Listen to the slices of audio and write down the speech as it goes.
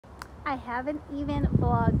I haven't even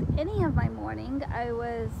vlogged any of my morning. I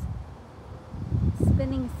was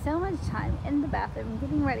spending so much time in the bathroom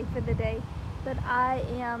getting ready for the day, but I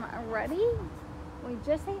am ready. We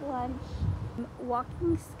just ate lunch. I'm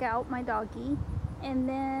walking Scout, my doggy, and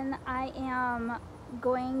then I am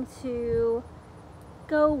going to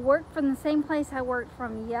go work from the same place I worked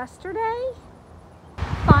from yesterday.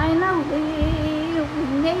 Finally, we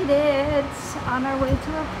made it on our way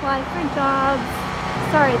to apply for jobs.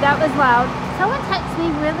 Sorry, that was loud. Someone texted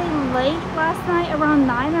me really late last night, around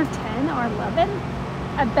 9 or 10 or 11,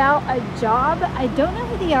 about a job. I don't know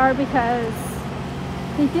who they are because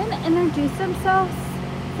they didn't introduce themselves.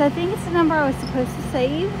 So I think it's the number I was supposed to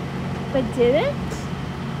save, but didn't.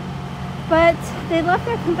 But they left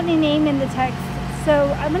their company name in the text.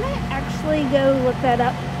 So I'm gonna actually go look that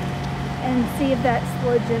up and see if that's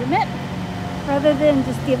legitimate, rather than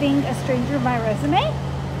just giving a stranger my resume.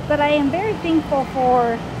 But I am very thankful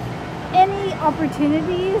for any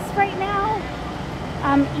opportunities right now,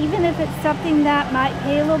 even if it's something that might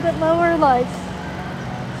pay a little bit lower. Like,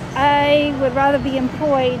 I would rather be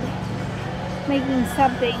employed making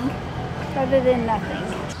something rather than nothing.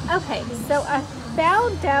 Okay, so I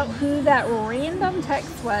found out who that random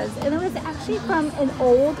text was, and it was actually from an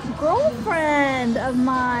old girlfriend of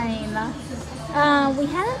mine. We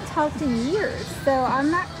hadn't talked in years, so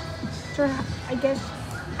I'm not sure. I guess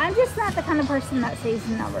I'm just not the kind of person that saves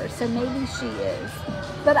numbers, so maybe she is.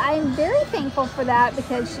 But I'm very thankful for that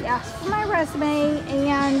because she asked for my resume,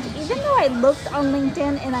 and even though I looked on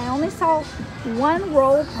LinkedIn and I only saw one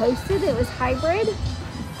role posted, it was hybrid,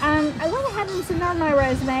 I went ahead and sent out my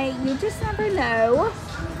resume. You just never know.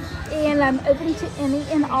 And I'm open to any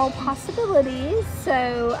and all possibilities.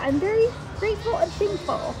 So I'm very grateful and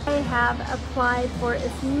thankful. I have applied for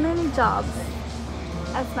as many jobs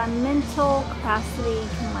as my mental capacity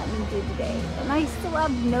can let me do today. And I still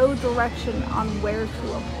have no direction on where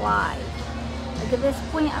to apply. Like, at this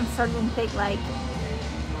point, I'm starting to think, like,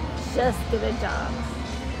 just get a job.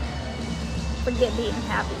 Forget being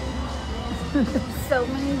happy. There's so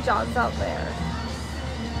many jobs out there.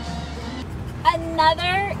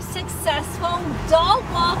 Another successful dog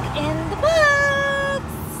walk in the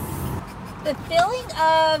books. The feeling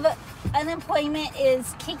of unemployment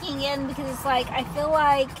is kicking in because it's like I feel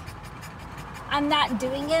like I'm not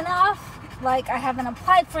doing enough. Like, I haven't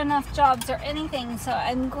applied for enough jobs or anything. So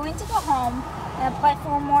I'm going to go home and apply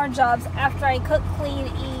for more jobs after I cook, clean,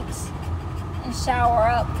 eat, and shower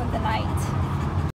up for the night.